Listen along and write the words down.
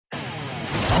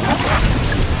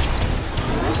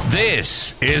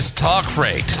This is Talk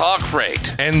Freight. Talk Freight.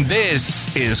 And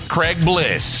this is Craig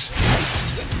Bliss.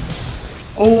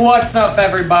 What's up,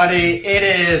 everybody? It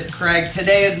is Craig.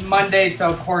 Today is Monday, so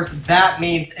of course that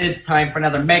means it's time for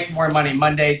another Make More Money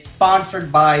Monday, sponsored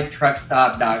by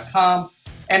Truckstop.com.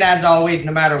 And as always,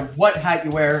 no matter what hat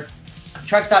you wear,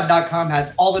 Truckstop.com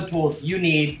has all the tools you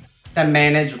need to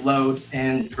manage loads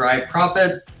and drive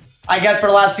profits. I guess for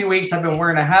the last few weeks, I've been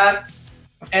wearing a hat,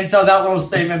 and so that little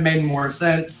statement made more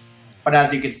sense. But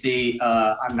as you can see,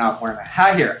 I'm not wearing a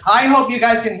hat here. I hope you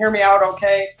guys can hear me out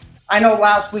okay. I know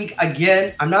last week,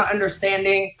 again, I'm not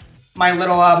understanding my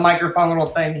little microphone little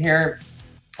thing here.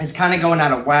 It's kind of going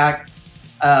out of whack.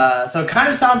 So it kind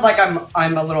of sounds like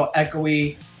I'm a little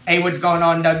echoey. Hey, what's going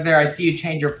on, Doug, there? I see you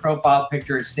change your profile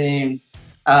picture, it seems,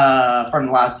 from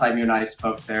the last time you and I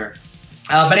spoke there.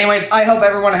 But anyways, I hope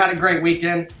everyone had a great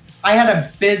weekend. I had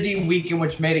a busy weekend,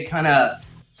 which made it kind of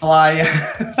fly.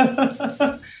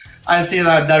 I see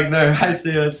that, Doug, there. I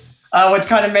see it. Which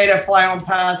kind of made it fly on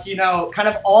past. You know, kind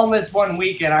of all in this one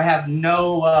weekend, I have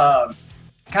no,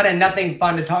 kind of nothing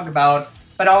fun to talk about.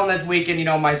 But all in this weekend, you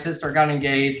know, my sister got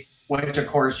engaged, which, of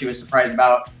course, she was surprised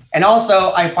about. And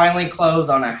also, I finally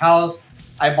closed on a house.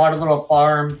 I bought a little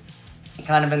farm,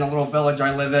 kind of in the little village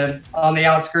I live in, on the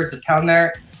outskirts of town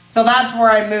there. So that's where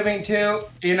I'm moving to.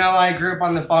 You know, I grew up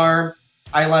on the farm.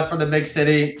 I left for the big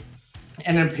city.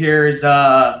 And it appears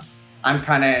I'm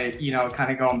kind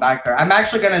of going back there. I'm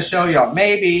actually going to show y'all.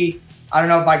 Maybe, I don't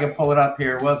know if I can pull it up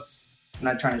here. Whoops. I'm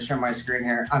not trying to share my screen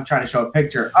here. I'm trying to show a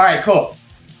picture. All right, cool.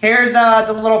 Here's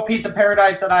the little piece of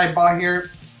paradise that I bought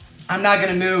here. I'm not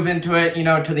going to move into it, you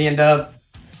know, to the end of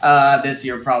this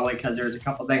year probably, because there's a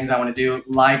couple things I want to do,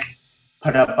 like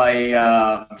put up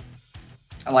a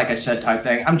shed type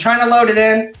thing. I'm trying to load it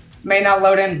in. May not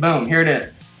load in. Boom, here it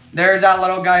is. There's that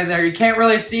little guy there. You can't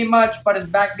really see much, but it's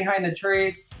back behind the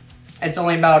trees. It's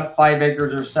only about 5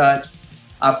 acres or such.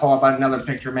 I'll pull up another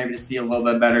picture maybe to see a little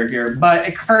bit better here. But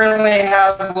it currently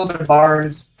has a little bit of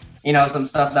barns, you know, some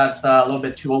stuff that's a little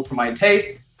bit too old for my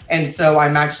taste. And so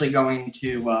I'm actually going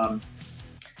to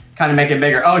kind of make it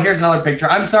bigger. Oh, here's another picture.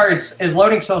 I'm sorry, it's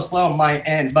loading so slow on my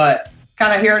end, but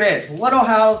kind of here it is. Little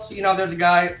house, you know, there's a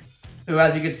guy who,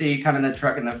 as you can see, kind of the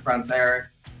truck in the front there.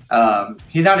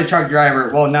 He's not a truck driver.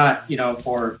 Well, not, you know,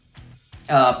 for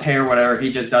pay or whatever.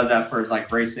 He just does that for his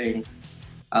like racing,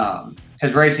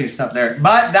 his racing stuff there.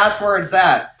 But that's where it's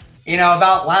at. You know,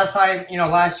 about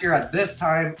last year at this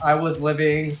time, I was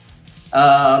living in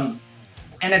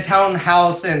a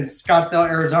townhouse in Scottsdale,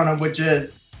 Arizona, which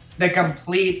is the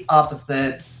complete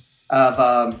opposite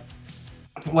of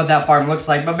what that farm looks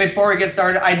like. But before we get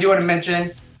started, I do want to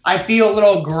mention I feel a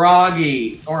little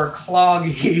groggy or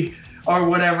cloggy or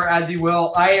whatever, as you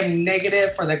will. I am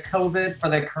negative for the COVID, for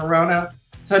the corona.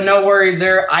 So no worries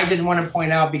there. I just want to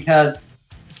point out because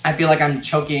I feel like I'm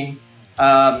choking,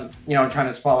 you know, trying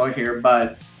to swallow here.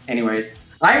 But anyways,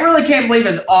 I really can't believe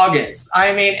it's August.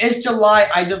 I mean, it's July.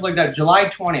 I just looked up July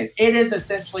 20th. It is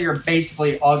essentially or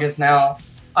basically August now.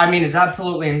 I mean, it's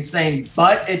absolutely insane.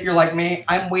 But if you're like me,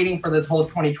 I'm waiting for this whole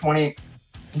 2020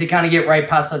 to kind of get right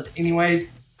past us anyways,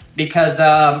 because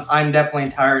I'm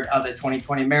definitely tired of the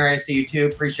 2020. Mary, I see you too.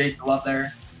 Appreciate the love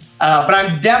there. But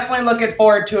I'm definitely looking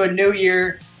forward to a new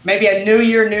year, maybe a new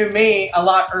year, new me, a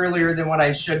lot earlier than what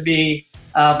I should be.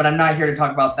 But I'm not here to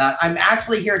talk about that. I'm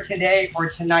actually here today or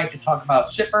tonight to talk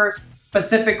about shippers,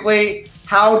 specifically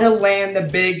how to land the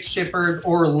big shippers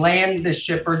or land the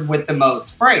shippers with the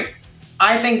most freight.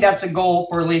 I think that's a goal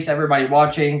for at least everybody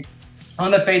watching on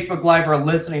the Facebook Live or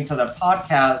listening to the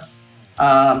podcast,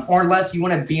 or unless you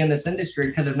want to be in this industry,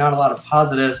 because there's not a lot of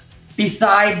positives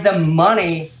besides the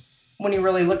money when you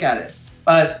really look at it.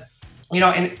 But, you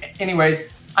know, anyways,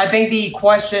 I think the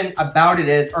question about it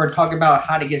is, or talk about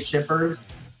how to get shippers,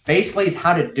 basically is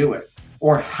how to do it,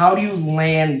 or how do you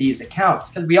land these accounts?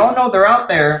 Because we all know they're out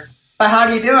there, but how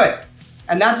do you do it?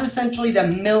 And that's essentially the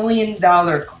 $1 million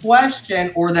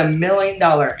question or the $1 million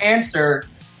answer,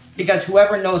 because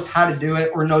whoever knows how to do it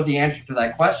or knows the answer to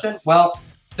that question, well,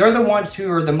 they're the ones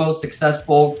who are the most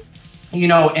successful, you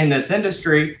know, in this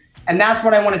industry. And that's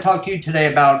what I want to talk to you today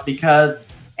about, because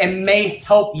it may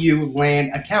help you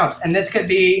land accounts. And this could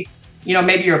be, you know,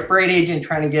 maybe you're a freight agent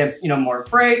trying to get, you know, more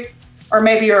freight, or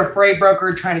maybe you're a freight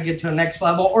broker trying to get to the next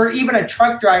level, or even a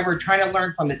truck driver trying to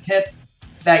learn from the tips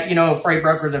that, you know, freight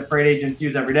brokers and freight agents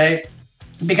use every day,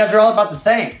 because they're all about the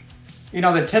same. You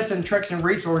know, the tips and tricks and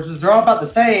resources, they're all about the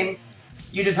same.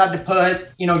 You just have to put,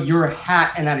 you know, your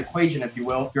hat in that equation, if you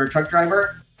will. If you're a truck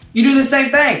driver, you do the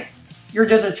same thing. You're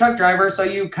just a truck driver, so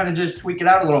you kind of just tweak it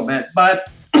out a little bit.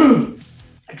 But,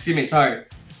 excuse me, sorry.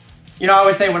 You know, I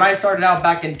always say when I started out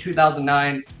back in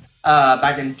 2009,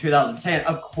 back in 2010.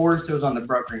 Of course, it was on the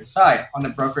brokerage side. On the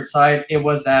brokerage side, it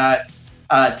was at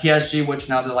TSG, which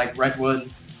now they're like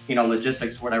Redwood,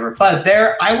 logistics, whatever. But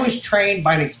there, I was trained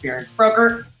by an experienced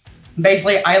broker.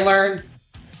 Basically, I learned,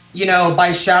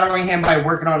 by shadowing him, by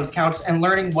working on his accounts and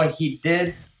learning what he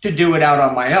did to do it out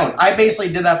on my own. I basically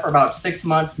did that for about 6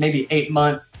 months, maybe 8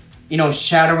 months,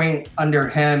 shadowing under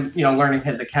him, learning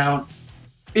his accounts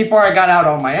before I got out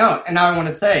on my own. And now I want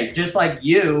to say, just like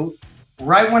you,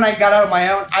 right when I got out on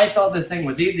my own, I thought this thing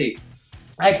was easy.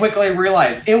 I quickly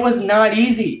realized it was not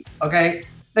easy, okay?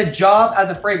 The job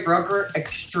as a freight broker,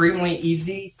 extremely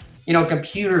easy.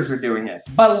 Computers are doing it.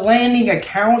 But landing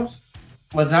accounts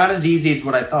was not as easy as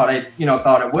what I thought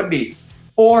it would be.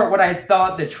 Or what I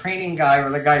thought the training guy or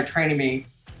the guy training me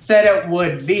said it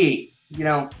would be.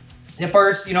 The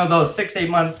first, those 6-8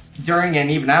 months during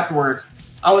and even afterwards,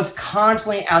 I was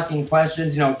constantly asking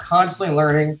questions, constantly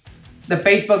learning. The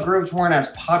Facebook groups weren't as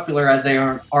popular as they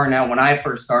are now when I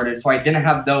first started. So I didn't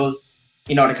have those,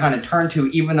 to kind of turn to,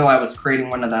 even though I was creating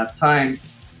one at that time.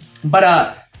 But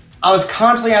I was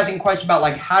constantly asking questions about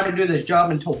like how to do this job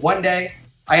until one day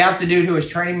I asked the dude who was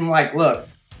training me, like, look,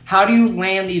 how do you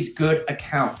land these good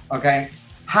accounts? Okay.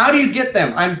 How do you get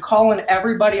them? I'm calling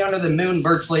everybody under the moon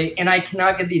virtually, and I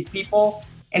cannot get these people.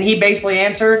 And he basically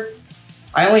answered,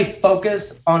 I only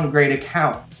focus on great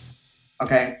accounts.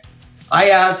 Okay. I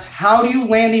asked, how do you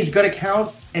land these good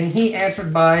accounts? And he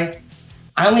answered by,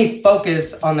 I only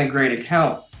focus on the great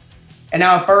accounts. And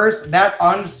now at first, that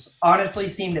honestly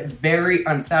seemed very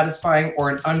unsatisfying, or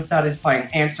an unsatisfying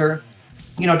answer,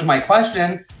 to my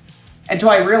question,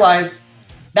 until I realized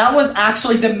that was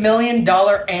actually the $1 million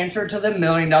answer to the $1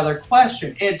 million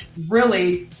question. It's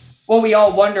really what we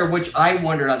all wonder, which I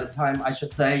wondered at the time, I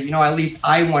should say, at least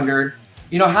I wondered,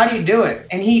 how do you do it?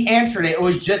 And he answered it. It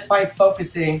was just by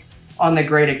focusing on the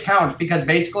great accounts, because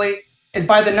basically it's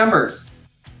by the numbers.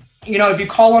 If you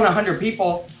call on 100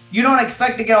 people, you don't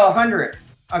expect to get all 100.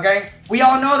 Okay. We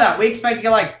all know that. We expect to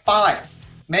get like 5,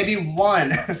 maybe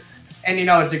 1. And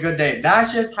it's a good day.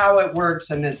 That's just how it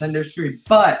works in this industry.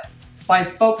 But by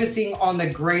focusing on the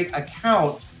great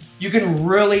accounts, you can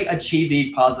really achieve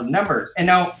these positive numbers. And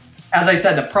now, as I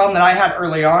said, the problem that I had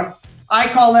early on, I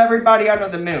call everybody under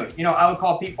the moon. I would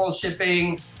call people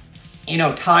shipping,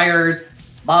 tires,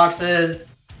 boxes,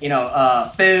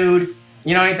 food,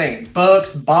 anything,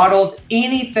 books, bottles,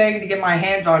 anything to get my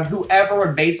hands on, whoever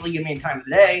would basically give me time of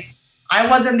the day. I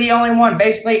wasn't the only one.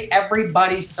 Basically,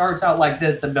 everybody starts out like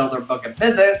this to build their book of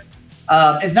business.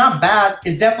 It's not bad.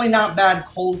 It's definitely not bad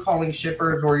cold calling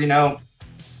shippers, or,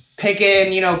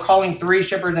 picking, calling 3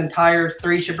 shippers in tires,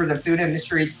 3 shippers in food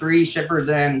industry, 3 shippers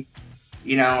in,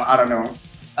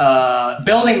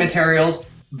 building materials.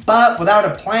 But without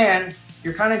a plan,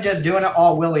 you're kind of just doing it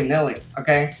all willy-nilly,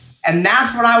 okay? And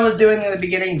that's what I was doing in the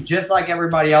beginning, just like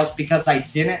everybody else, because I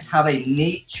didn't have a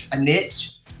niche.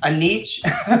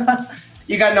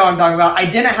 You guys know what I'm talking about. I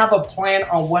didn't have a plan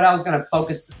on what I was going to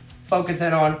focus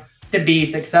in on to be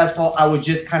successful. I was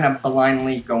just kind of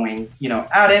blindly going,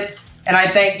 at it. And I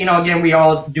think, again, we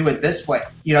all do it this way,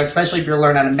 especially if you're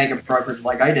learning how to make a brokerage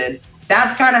like I did.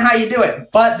 That's kind of how you do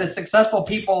it. But the successful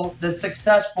people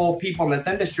in this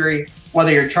industry,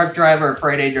 whether you're a truck driver, a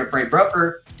freight agent, or freight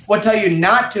broker, will tell you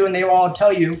not to, and they will all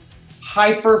tell you,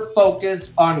 hyper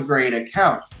focus on great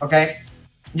accounts, okay?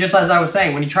 Just as I was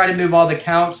saying, when you try to move all the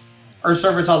accounts or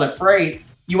service all the freight,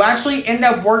 you actually end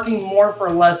up working more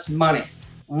for less money.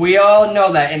 We all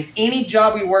know that. In any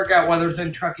job we work at, whether it's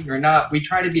in trucking or not, we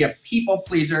try to be a people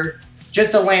pleaser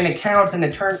just to land accounts, and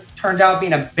it turned out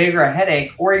being a bigger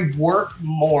headache, or we work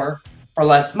more for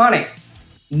less money.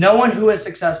 No one who is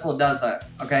successful does that,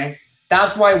 okay?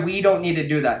 That's why we don't need to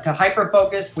do that. To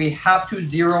hyper-focus, we have to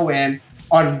zero in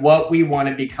on what we want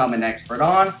to become an expert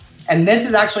on. And this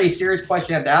is actually a serious question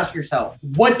you have to ask yourself.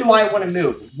 What do I want to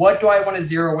move? What do I want to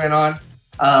zero in on?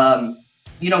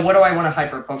 What do I want to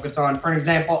hyper-focus on? For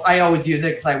example, I always use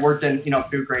it because I worked in,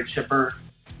 food-grade shipper,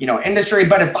 industry.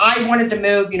 But if I wanted to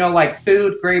move, like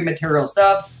food-grade material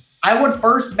stuff, I would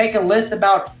first make a list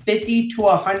about 50 to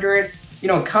 100,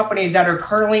 companies that are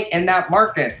currently in that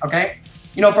market, okay?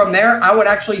 From there, I would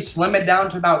actually slim it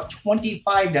down to about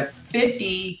 25 to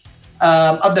 50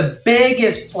 of the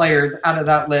biggest players out of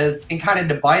that list, and kind of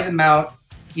divide them out,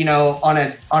 on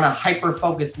a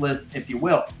hyper-focused list, if you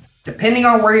will. Depending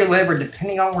on where you live or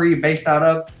depending on where you're based out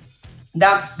of,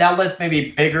 that list may be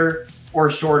bigger or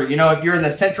shorter. If you're in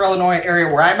the central Illinois area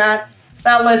where I'm at,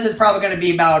 that list is probably going to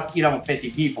be about,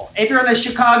 50 people. If you're in the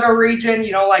Chicago region,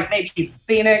 like maybe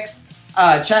Phoenix,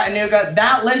 Chattanooga,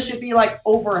 that list should be like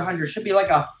over 100, should be like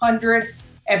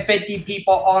 150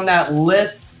 people on that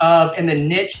list in the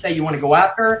niche that you want to go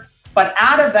after. But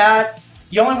out of that,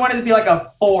 you only wanted to be like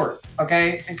a fourth,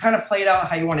 okay? And kind of play it out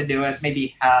how you want to do it,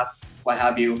 maybe half, what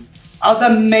have you, of the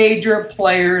major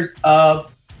players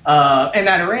of in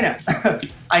that arena,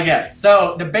 I guess.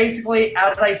 So basically,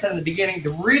 as I said in the beginning,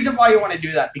 the reason why you want to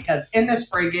do that, because in this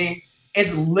freight game,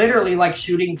 it's literally like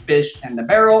shooting fish in the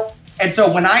barrel. And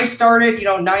so when I started,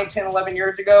 9, 10, 11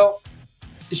 years ago,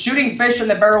 shooting fish in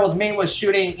the barrel with me was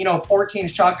shooting, 14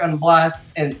 shotgun blasts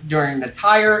during the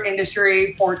tire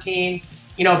industry, 14,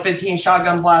 15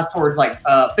 shotgun blasts towards like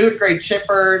food grade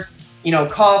shippers,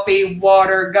 coffee,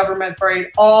 water, government freight,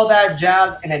 all that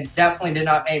jazz. And it definitely did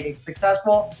not make me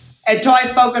successful until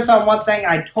I focused on one thing.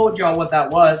 I told y'all what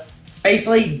that was.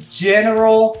 Basically,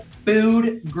 general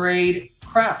food grade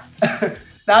crap.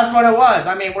 That's what it was.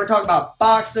 I mean, we're talking about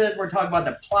boxes. We're talking about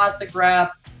the plastic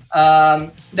wrap,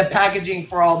 the packaging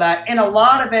for all that. And a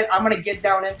lot of it, I'm going to get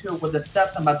down into it with the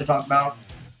steps I'm about to talk about.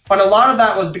 But a lot of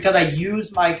that was because I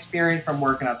used my experience from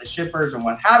working at the shippers and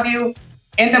what have you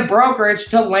in the brokerage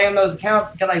to land those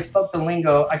accounts because I spoke the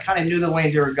lingo. I kind of knew the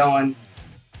lanes they were going.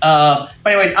 But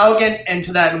anyways, I'll get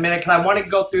into that in a minute because I want to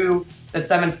go through the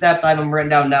 7 steps. I have them written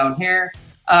down here.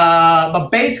 But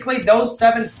basically, those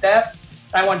 7 steps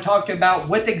I want to talk to you about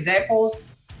with examples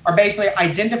are basically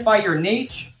identify your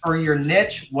niche or your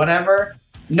niche, whatever.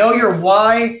 Know your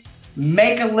why.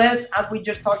 Make a list, as we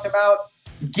just talked about.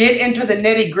 Get into the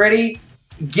nitty gritty.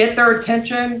 Get their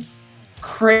attention.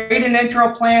 Create an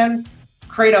intro plan.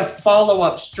 Create a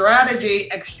follow-up strategy.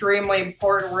 Extremely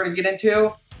important. We're going to get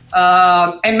into.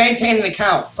 And maintain an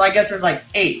account. So I guess there's like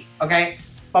 8, okay?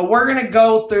 But we're going to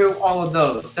go through all of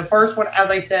those. The first one, as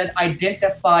I said,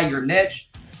 identify your niche.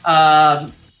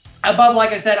 Above, like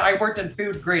I said, I worked in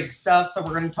food grade stuff, so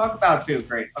we're going to talk about food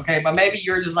grade, okay? But maybe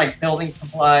yours is like building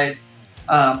supplies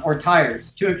or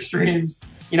tires. 2 extremes,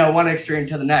 one extreme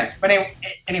to the next. But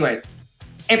anyways,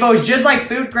 if it was just like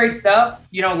food grade stuff,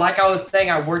 like I was saying,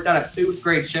 I worked at a food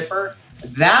grade shipper.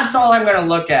 That's all I'm going to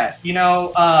look at,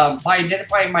 by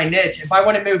identifying my niche. If I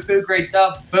want to move food grade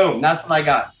stuff, boom, that's what I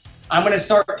got. I'm going to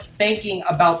start thinking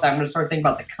about that. I'm going to start thinking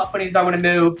about the companies I want to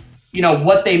move,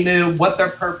 what they move, what their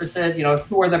purpose is,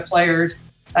 who are the players.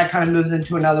 That kind of moves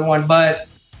into another one. But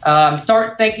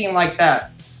start thinking like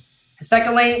that.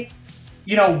 Secondly,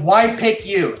 why pick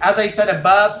you? As I said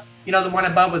above, the one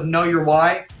above was know your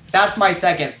why. That's my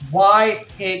second. Why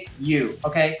pick you,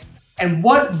 okay? And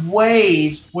what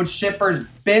ways would shippers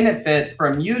benefit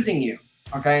from using you,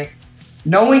 okay?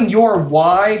 Knowing your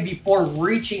why before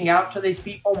reaching out to these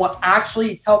people will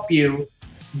actually help you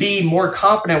be more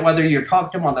confident whether you're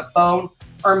talking to them on the phone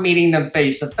or meeting them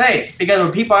face to face. Because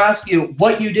when people ask you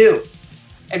what you do,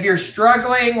 if you're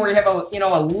struggling or you have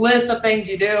a list of things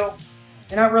you do,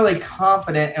 you're not really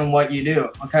confident in what you do,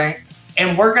 okay?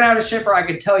 And working out a shipper, I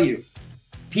could tell you,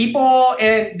 people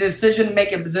in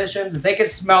decision-making positions, they could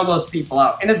smell those people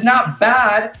out. And it's not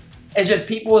bad. It's just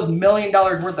people with $1 million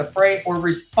worth of freight or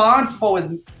responsible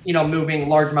with, moving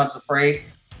large amounts of freight.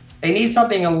 They need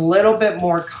something a little bit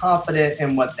more confident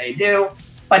in what they do.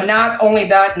 But not only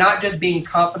that, not just being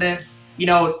confident,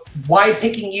 why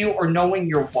picking you or knowing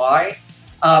your why.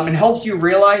 It helps you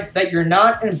realize that you're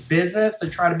not in business to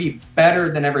try to be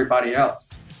better than everybody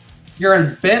else. You're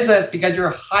in business because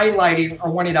you're highlighting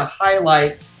or wanting to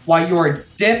highlight why you are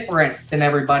different than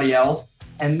everybody else.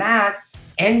 And that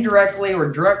indirectly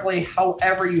or directly,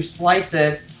 however you slice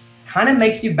it, kind of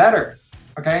makes you better,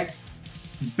 okay?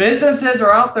 Businesses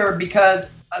are out there because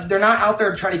they're not out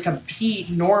there trying to compete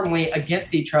normally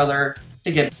against each other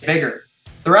to get bigger.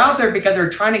 They're out there because they're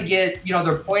trying to get,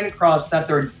 their point across that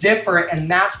they're different,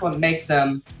 and that's what makes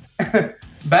them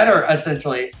better,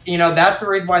 essentially. That's the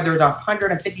reason why there's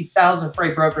 150,000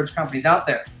 freight brokerage companies out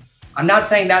there. I'm not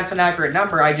saying that's an accurate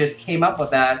number. I just came up with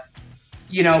that,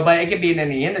 but it could be in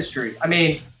any industry. I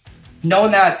mean,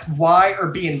 knowing that why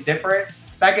or being different,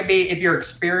 that could be if you're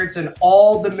experiencing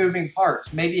all the moving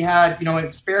parts. Maybe you had,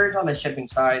 experience on the shipping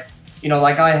side,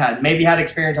 like I had. Maybe you had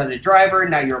experience as a driver,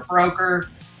 now you're a broker.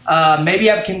 Maybe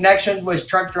you have connections with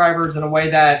truck drivers in a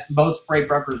way that most freight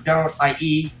brokers don't,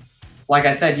 i.e., like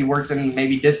I said, you worked in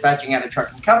maybe dispatching at a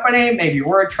trucking company. Maybe you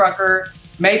were a trucker.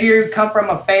 Maybe you come from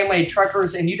a family of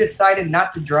truckers and you decided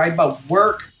not to drive but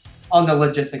work on the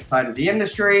logistics side of the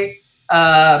industry.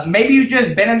 Maybe you've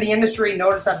just been in the industry and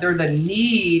noticed that there's a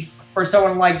need for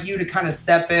someone like you to kind of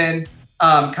step in,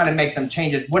 kind of make some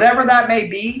changes. Whatever that may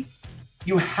be,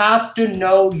 you have to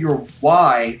know your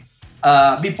why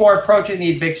before approaching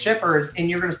these big shippers, and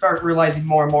you're going to start realizing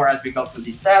more and more as we go through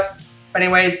these steps. But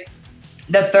anyways,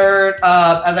 the third,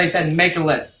 as I said, make a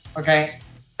list, okay?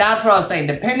 That's what I was saying.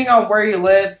 Depending on where you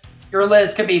live, your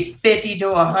list could be 50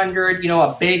 to 100,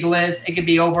 a big list. It could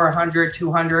be over 100,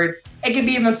 200. It could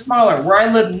be even smaller. Where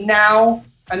I live now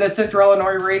in the Central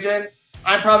Illinois region,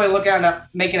 I'm probably looking at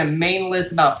making a main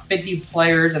list about 50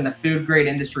 players, and the food grade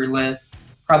industry list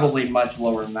probably much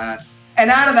lower than that. And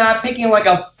out of that, picking like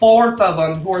a fourth of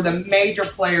them who are the major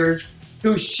players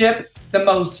who ship the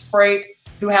most freight,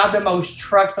 who have the most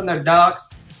trucks on their docks,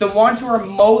 the ones who are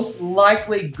most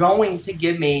likely going to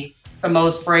give me the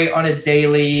most freight on a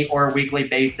daily or a weekly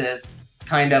basis,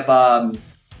 kind of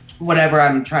whatever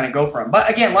I'm trying to go from. But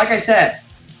again, like I said,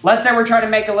 let's say we're trying to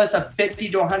make a list of 50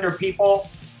 to 100 people.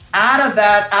 Out of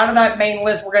that main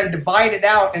list, we're going to divide it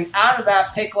out, and out of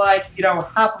that, pick like,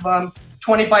 half of them,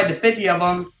 25 to 50 of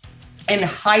them, and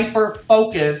hyper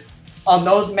focus on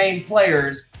those main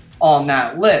players on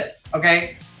that list,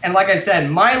 okay? And like I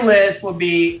said, my list would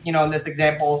be, in this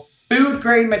example, food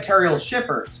grade material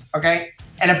shippers, okay?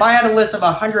 And if I had a list of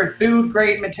 100 food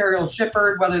grade material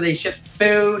shippers, whether they ship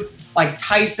food like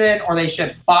Tyson or they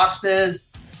ship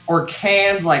boxes or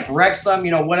cans like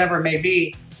Rexam, whatever it may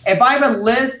be, if I have a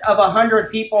list of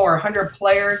 100 people or 100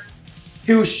 players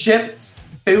who ship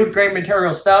food grade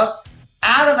material stuff,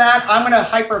 out of that, I'm going to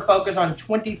hyper focus on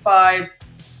 25 to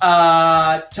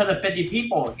the 50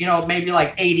 people, maybe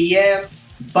like ADM,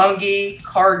 Bunge,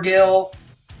 Cargill,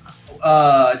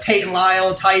 Tate and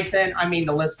Lyle, Tyson. I mean,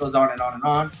 the list goes on and on and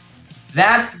on.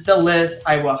 That's the list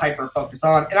I will hyper focus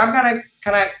on. And I'm going to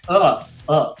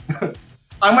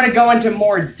I'm going to go into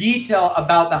more detail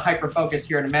about the hyper focus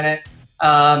here in a minute.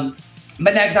 But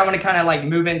next I want to kind of like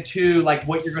move into like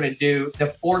what you're going to do.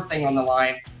 The fourth thing on the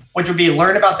line, which would be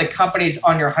learn about the companies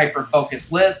on your hyper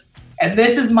focus list. And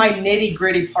this is my nitty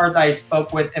gritty part that I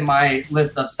spoke with in my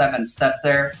list of 7 steps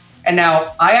there. And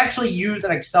now I actually use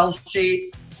an Excel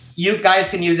sheet. You guys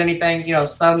can use anything,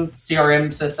 some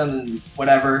CRM systems and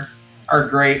whatever are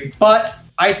great, but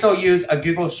I still use a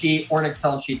Google sheet or an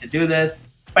Excel sheet to do this.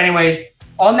 But anyways,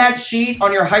 on that sheet,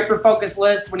 on your hyper-focus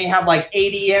list, when you have like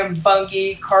ADM,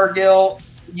 Bunge, Cargill,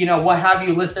 what have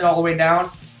you listed all the way down,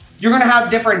 you're going to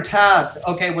have different tabs,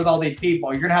 okay, with all these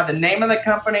people. You're going to have the name of the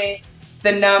company,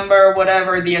 the number,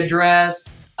 whatever, the address,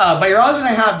 but you're also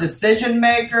going to have decision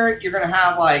maker. You're going to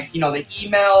have like, the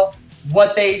email,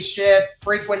 what they ship,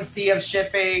 frequency of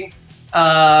shipping,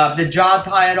 the job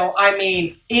title. I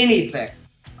mean, anything,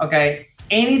 okay?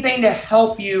 Anything to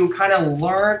help you kind of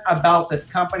learn about this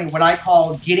company, what I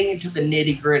call getting into the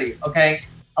nitty gritty, okay?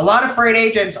 A lot of freight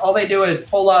agents, all they do is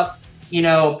pull up,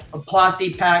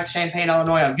 Plasti Pack, Champaign,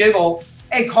 Illinois on Google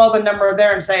and call the number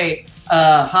there and say,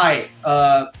 hi,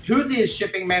 who's the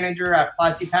shipping manager at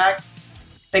Plasti Pack?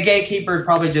 The gatekeeper is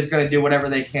probably just going to do whatever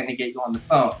they can to get you on the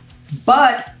phone.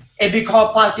 But if you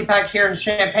call Plasti Pack here in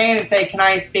Champaign and say, can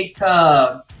I speak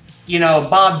to,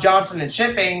 Bob Johnson in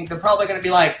shipping, they're probably going to be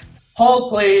like, hold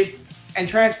please, and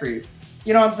transfer you.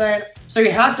 You know what I'm saying? So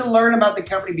you have to learn about the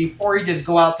company before you just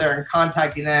go out there and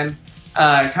contacting them,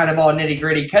 kind of all nitty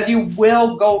gritty, because you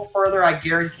will go further, I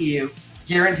guarantee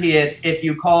it, if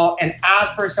you call and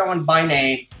ask for someone by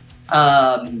name,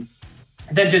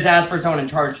 than just ask for someone in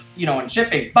charge, in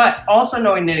shipping. But also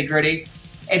knowing nitty gritty,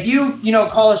 if you,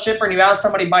 call a shipper and you ask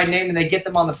somebody by name and they get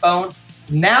them on the phone,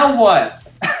 now what?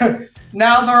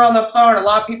 Now they're on the phone. A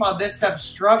lot of people on this step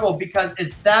struggle because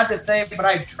it's sad to say, but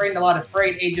I've trained a lot of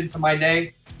freight agents in my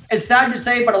day. It's sad to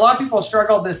say, but a lot of people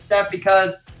struggle this step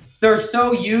because they're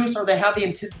so used or they have the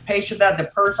anticipation that the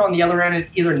person on the other end is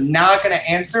either not going to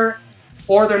answer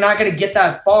or they're not going to get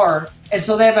that far. And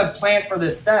so they haven't planned for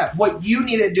this step. What you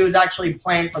need to do is actually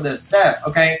plan for this step,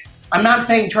 okay? I'm not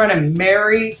saying trying to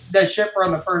marry the shipper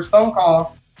on the first phone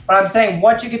call, but I'm saying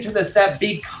once you get to this step,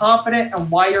 be confident in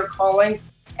why you're calling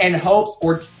in hopes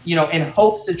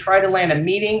to try to land a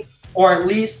meeting or at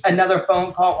least another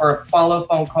phone call or a follow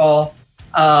phone call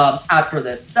after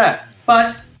this step.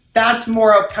 But that's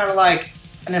more of kind of like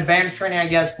an advanced training, I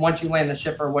guess. Once you land the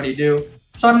shipper, what do you do?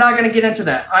 So I'm not going to get into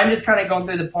that. I'm just kind of going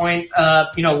through the points,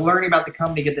 learning about the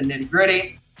company, get the nitty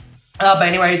gritty. But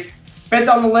anyways, fifth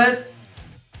on the list,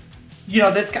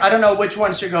 I don't know which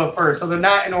one should go first. So they're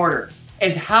not in order.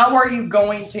 Is how are you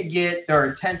going to get their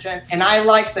attention? And I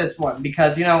like this one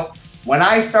because, when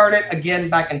I started, again,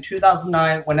 back in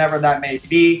 2009, whenever that may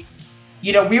be,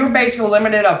 we were basically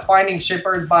limited of finding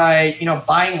shippers by,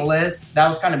 buying lists. That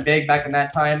was kind of big back in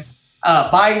that time.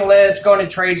 Buying lists, going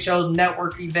to trade shows,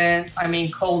 network events,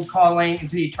 cold calling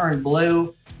until you turn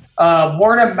blue.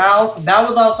 Word of mouth, that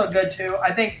was also good too.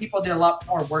 I think people did a lot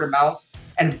more word of mouth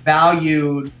and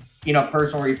valued,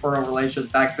 personal referral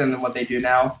relationships back then than what they do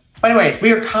now. But anyways,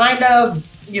 we were kind of,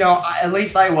 at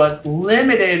least I was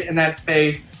limited in that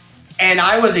space. And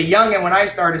I was a youngin' when I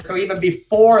started. So even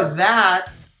before that,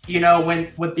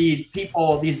 when with these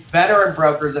people, these veteran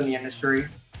brokers in the industry,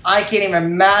 I can't even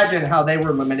imagine how they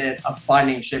were limited of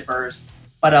finding shippers.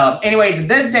 But anyways, in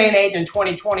this day and age in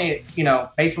 2020,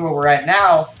 based on where we're at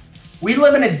now, we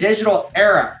live in a digital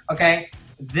era, okay?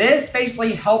 This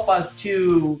basically helped us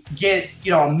to get,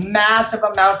 massive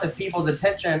amounts of people's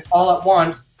attention all at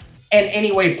once in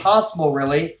any way possible,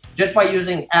 really, just by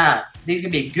using ads. These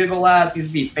could be Google ads, these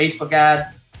could be Facebook ads,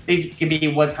 these could be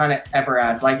what kind of ever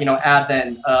ads, like, ads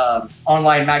in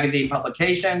online magazine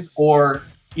publications or,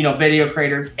 video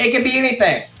creators. It could be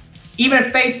anything.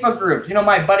 Even Facebook groups.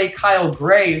 My buddy Kyle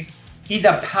Graves, he's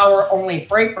a power-only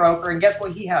freight broker, and guess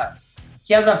what he has?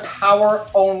 He has a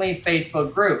power-only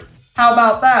Facebook group. How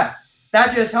about that?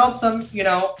 That just helps him,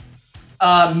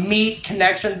 meet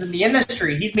connections in the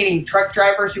industry. He's meeting truck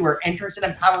drivers who are interested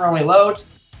in power-only loads.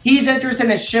 He's interested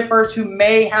in shippers who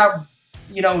may have,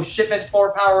 shipments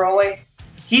for power-only.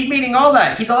 He's meeting all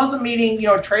that. He's also meeting,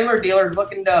 trailer dealers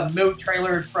looking to move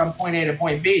trailers from point A to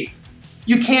point B.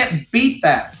 You can't beat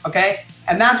that, okay?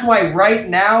 And that's why right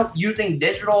now, using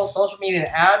digital social media and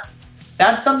ads,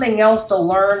 that's something else to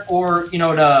learn or,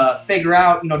 to figure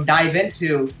out, dive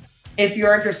into if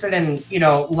you're interested in,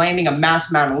 landing a mass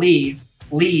amount of leads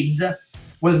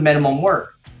with minimum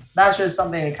work. That's just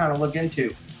something to kind of look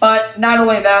into. But not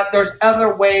only that, there's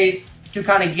other ways to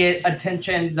kind of get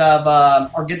attentions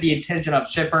of, or get the attention of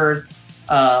shippers.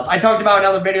 I talked about in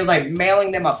other videos, like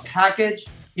mailing them a package,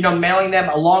 mailing them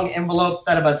a long envelope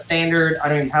instead of a standard, I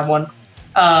don't even have one,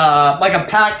 like a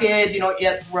package,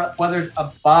 whether it's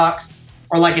a box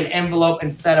or like an envelope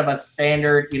instead of a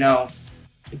standard,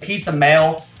 piece of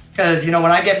mail. Because, when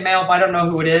I get mail, if I don't know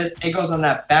who it is, it goes on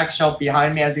that back shelf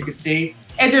behind me, as you can see.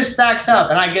 It just stacks up,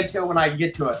 and I get to it when I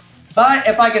get to it. But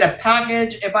if I get a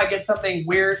package, if I get something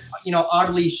weird,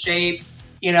 oddly shaped,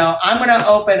 I'm going to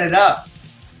open it up.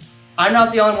 I'm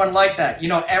not the only one like that.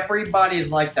 Everybody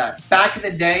is like that. Back in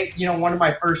the day, one of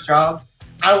my first jobs,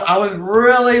 I was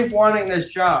really wanting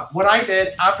this job. What I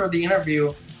did after the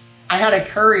interview, I had a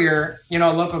courier, a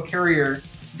local courier,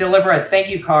 deliver a thank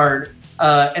you card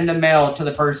in the mail to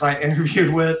the person I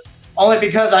interviewed with, only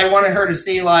because I wanted her to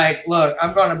see, like, look,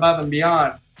 I'm going above and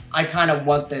beyond. I kind of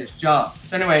want this job.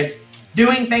 So anyways,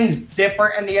 doing things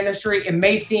different in the industry, it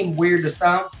may seem weird to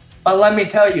some, but let me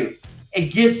tell you, it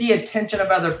gets the attention of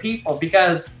other people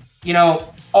because,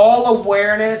 all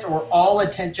awareness or all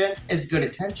attention is good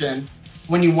attention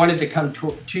when you want it to come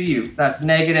to you. That's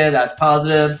negative, that's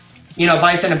positive. If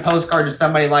I send a postcard to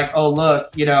somebody like, oh,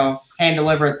 look, hand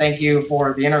deliver, thank you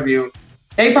for the interview,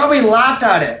 they probably laughed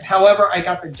at it. However, I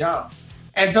got the job.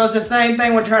 And so it's the same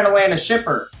thing when trying to land a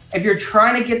shipper. If you're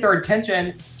trying to get their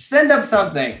attention, send them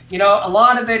something. A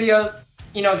lot of videos,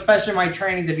 especially my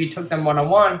trainings, if you took them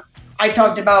one-on-one, I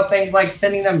talked about things like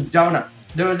sending them donuts.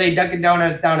 There was a Dunkin'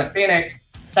 Donuts down at Phoenix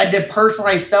that did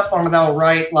personalized stuff on them that will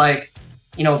write like,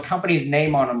 company's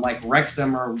name on them, like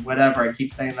Wrexham or whatever. I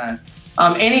keep saying that.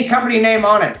 Any company name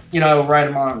on it, write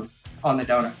them on the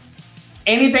donuts.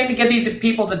 Anything to get these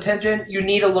people's attention, you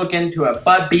need to look into it.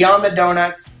 But beyond the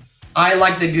donuts, I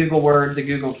like the Google words, the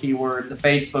Google keywords, the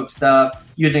Facebook stuff,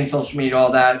 using social media,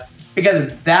 all that,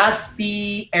 because that's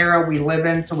the era we live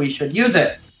in, so we should use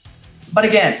it. But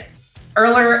again,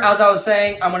 earlier, as I was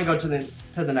saying, I'm going to go to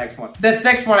the next one. The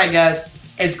sixth one, I guess,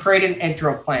 is create an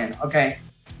intro plan, okay?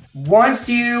 Once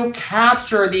you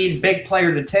capture these big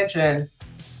players' attention,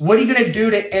 what are you going to do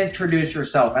to introduce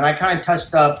yourself? And I kind of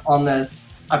touched up on this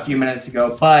a few minutes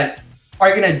ago, but are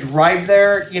you going to drive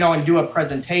there, and do a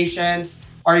presentation?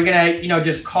 Are you going to,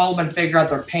 just call them and figure out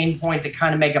their pain points and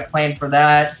kind of make a plan for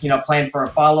that, plan for a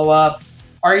follow-up?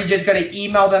 Are you just going to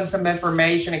email them some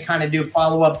information and kind of do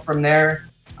follow-up from there?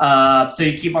 So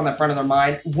you keep on the front of their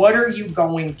mind. What are you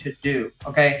going to do?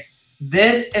 Okay.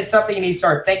 This is something you need to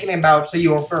start thinking about so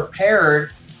you are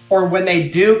prepared for when they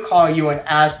do call you and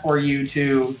ask for you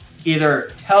to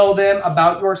either tell them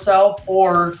about yourself,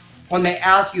 or when they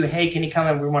ask you, hey, can you come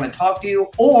in? We want to talk to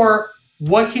you. Or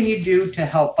what can you do to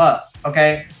help us?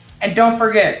 Okay. And don't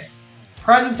forget,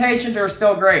 presentations are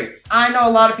still great. I know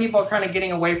a lot of people are kind of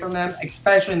getting away from them,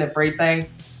 especially in the freight thing.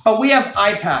 But we have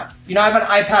iPads. I have an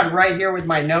iPad right here with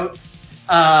my notes.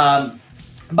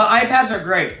 But iPads are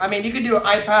great. I mean, you can do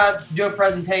iPads, do a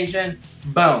presentation,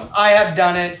 boom. I have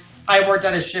done it. I worked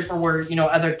at a shipper where,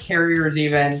 other carriers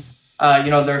even,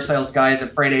 their sales guys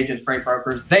and freight agents, freight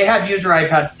brokers, they have user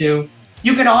iPads too.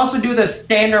 You can also do the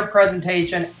standard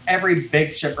presentation. Every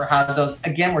big shipper has those.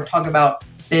 Again, we're talking about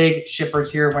big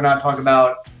shippers here. We're not talking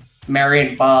about Mary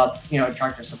and Bob,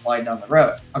 Tractor Supply down the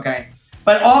road. Okay.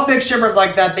 But all big shippers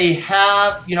like that, they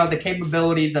have, the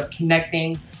capabilities of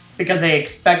connecting because they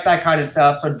expect that kind of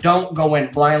stuff. So don't go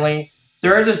in blindly.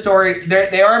 There is a story.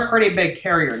 They are a pretty big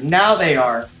carrier. Now they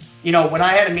are. When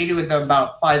I had a meeting with them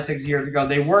about 5-6 years ago,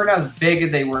 they weren't as big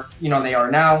as they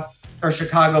are now. They're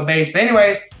Chicago based. But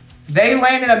anyways, they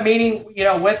landed a meeting,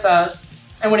 with us.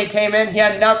 And when he came in, he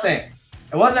had nothing.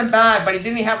 It wasn't bad, but he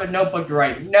didn't have a notebook to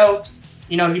write notes.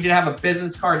 He didn't have a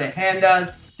business card to hand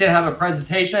us. Didn't have a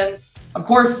presentation. Of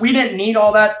course, we didn't need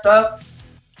all that stuff.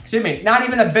 Excuse me, not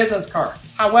even a business card.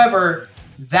 However,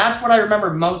 that's what I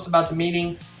remember most about the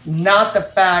meeting, not the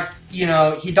fact, he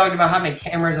talked about having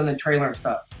cameras in the trailer and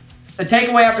stuff. The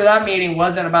takeaway after that meeting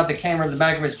wasn't about the camera in the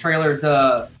back of his trailers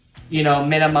to,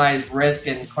 minimize risk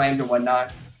and claims and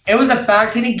whatnot. It was the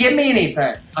fact he didn't give me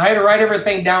anything. I had to write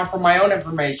everything down for my own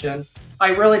information.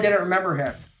 I really didn't remember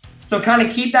him. So kind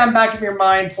of keep that in back of your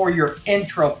mind for your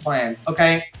intro plan,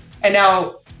 okay? And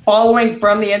now, following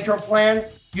from the intro plan,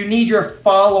 you need your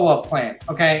follow-up plan,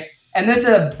 okay? And this is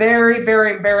a very,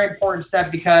 very, very important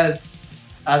step because,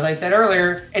 as I said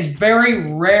earlier, it's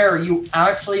very rare you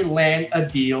actually land a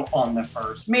deal on the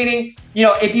first meeting.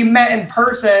 If you met in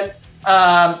person,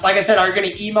 like I said, are you going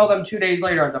to email them 2 days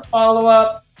later as a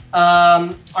follow-up?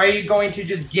 Are you going to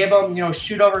just give them,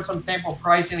 shoot over some sample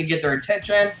pricing to get their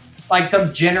attention, like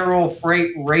some general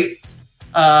freight rates,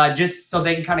 just so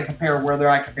they can kind of compare where they're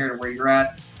at compared to where you're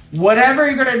at? Whatever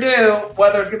you're going to do,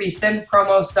 whether it's going to be send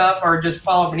promo stuff or just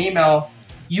follow up an email,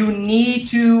 you need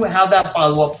to have that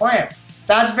follow-up plan.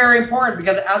 That's very important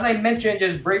because, as I mentioned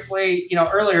just briefly,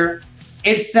 earlier,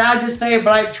 it's sad to say,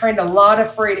 but I've trained a lot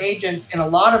of freight agents, and a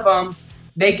lot of them,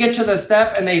 they get to the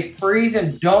step and they freeze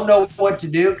and don't know what to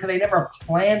do because they never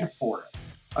planned for it,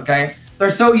 okay?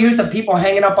 They're so used to people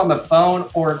hanging up on the phone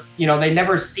or, they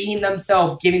never seen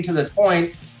themselves getting to this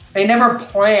point. They never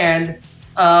planned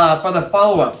for the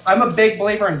follow-up. I'm a big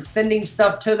believer in sending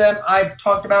stuff to them. I've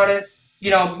talked about it.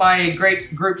 My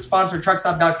great group sponsor,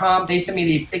 truckstop.com, they send me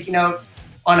these sticky notes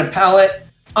on a pallet.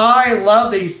 I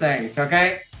love these things,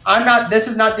 okay? This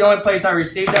is not the only place I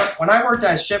received them. When I worked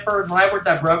at shippers, when I worked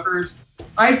at brokers,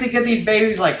 I used to get these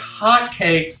babies like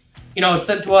hotcakes,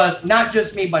 sent to us, not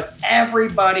just me, but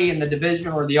everybody in the division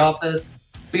or the office,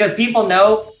 because people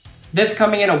know this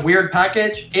coming in a weird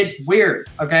package, it's weird,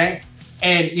 okay?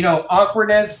 And,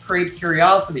 awkwardness creates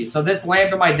curiosity. So this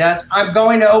lands on my desk, I'm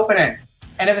going to open it.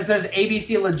 And if it says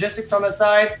ABC Logistics on the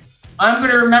side, I'm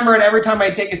going to remember it every time I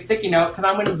take a sticky note because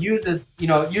I'm going to use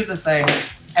this thing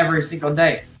every single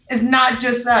day. It's not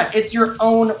just that. It's your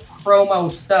own promo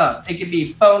stuff. It could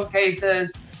be phone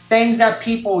cases, things that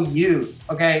people use,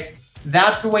 okay?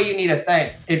 That's the way you need to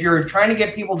think. If you're trying to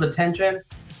get people's attention,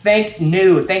 think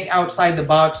new, think outside the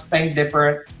box, think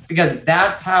different, because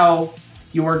that's how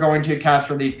you are going to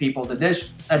capture these people's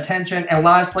attention. And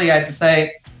lastly, I have to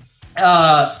say,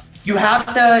 you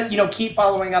have to, keep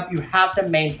following up. You have to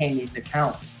maintain these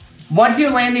accounts. Once you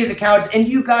land these accounts, and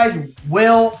you guys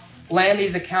will land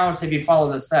these accounts if you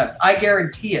follow the steps, I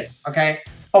guarantee it, okay?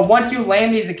 But once you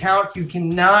land these accounts, you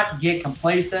cannot get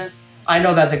complacent. I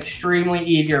know that's extremely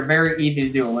easy or very easy to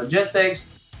do in logistics,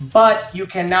 but you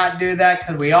cannot do that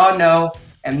because we all know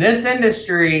in this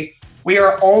industry, we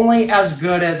are only as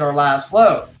good as our last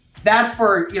load. That's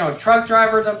for, truck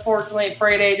drivers, unfortunately,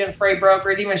 freight agents, freight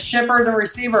brokers, even shippers and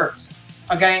receivers,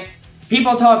 okay?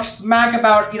 People talk smack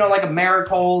about, like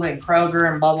Americold and Kroger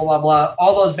and blah, blah, blah, blah,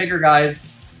 all those bigger guys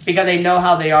because they know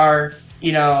how they are,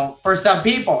 for some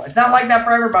people. It's not like that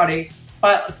for everybody,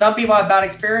 but some people have bad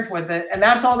experience with it, and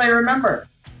that's all they remember.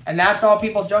 And that's all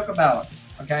people joke about,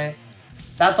 okay?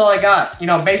 That's all I got.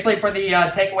 Basically for the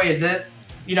takeaway is this,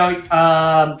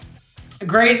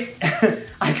 great,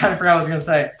 I kind of forgot what I was going to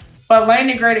say. But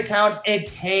landing great accounts, it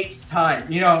takes time.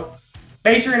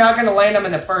 Basically, you're not going to land them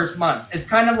in the first month. It's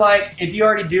kind of like if you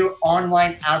already do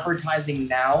online advertising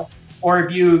now, or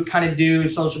if you kind of do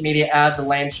social media ads to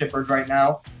land shippers right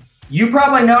now, you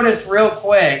probably noticed real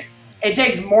quick, it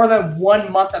takes more than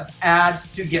 1 month of ads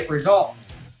to get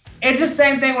results. It's the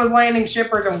same thing with landing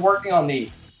shippers and working on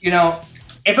these. If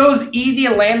it was easy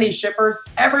to land these shippers,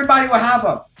 everybody would have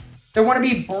them. There want to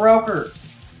be brokers.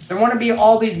 There want to be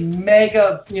all these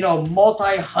mega,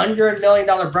 multi-$100 million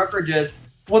brokerages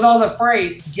with all the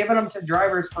freight, giving them to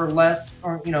drivers for less,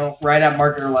 or, right at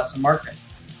market or less than market.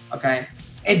 Okay.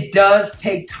 It does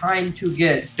take time to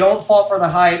get. Don't fall for the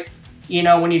hype.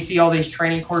 When you see all these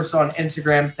training courses on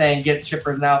Instagram saying get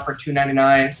shippers now for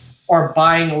 $2.99 or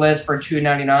buying lists for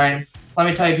 $2.99. Let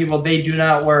me tell you, people, they do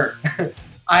not work.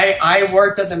 I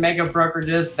worked at the mega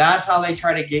brokerages. That's how they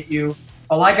try to get you.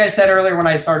 But like I said earlier when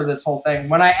I started this whole thing,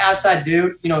 when I asked that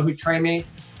dude, who trained me,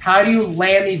 how do you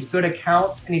land these good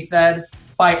accounts? And he said,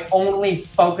 by only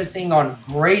focusing on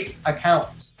great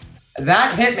accounts.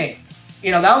 That hit me.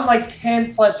 That was like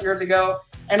 10 plus years ago.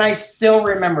 And I still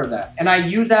remember that. And I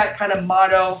use that kind of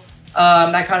motto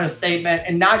that kind of statement,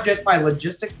 and not just my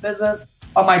logistics business,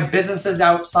 but my businesses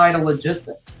outside of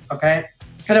logistics, okay?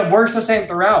 Because it works the same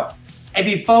throughout. If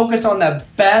you focus on the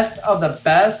best of the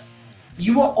best,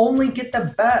 you will only get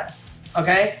the best,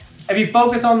 okay? If you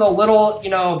focus on the little,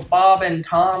 Bob and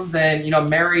Tom's and,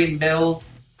 Mary and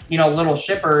Bill's, little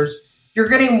shippers, you're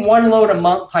getting one load a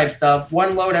month type stuff,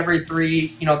 one load every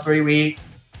 3 weeks.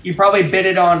 You probably bid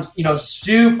it on,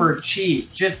 super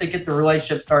cheap just to get the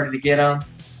relationship started to get them.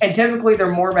 And typically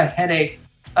they're more of a headache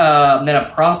than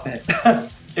a profit,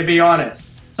 to be honest.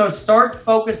 So start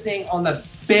focusing on the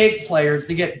big players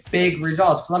to get big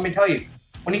results. 'Cause let me tell you,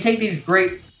 when you take these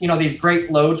great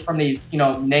loads from these,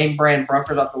 name brand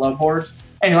brokers off the load boards,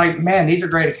 and you're like, man, these are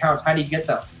great accounts. How do you get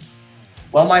them?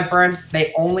 Well, my friends,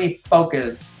 they only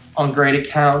focus on great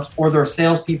accounts, or their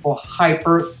salespeople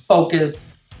hyper focused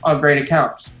on great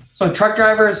accounts. So truck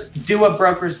drivers, do what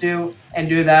brokers do and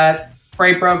do that.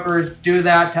 Freight brokers, do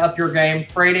that to up your game.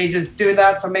 Freight agents, do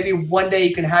that. So maybe one day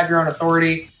you can have your own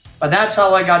authority. But that's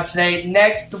all I got today.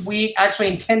 Next week, actually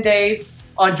in 10 days,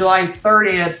 on July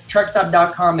 30th,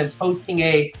 truckstop.com is hosting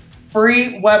a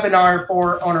free webinar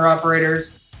for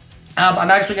owner-operators. I'm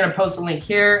actually going to post a link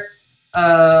here.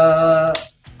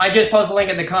 I just posted a link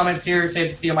in the comments here, so you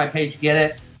have to see on my page to get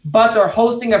it. But they're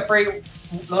hosting a free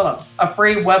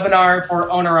webinar for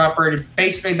owner-operators,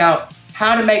 basically about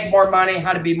how to make more money,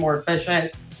 how to be more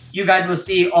efficient. You guys will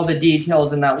see all the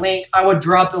details in that link. I would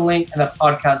drop the link in the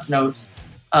podcast notes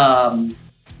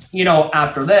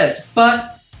after this.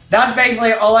 But that's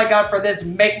basically all I got for this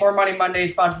Make More Money Monday,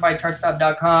 sponsored by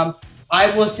truckstop.com.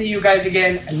 I will see you guys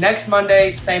again next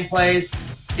Monday, same place.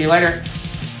 See you later.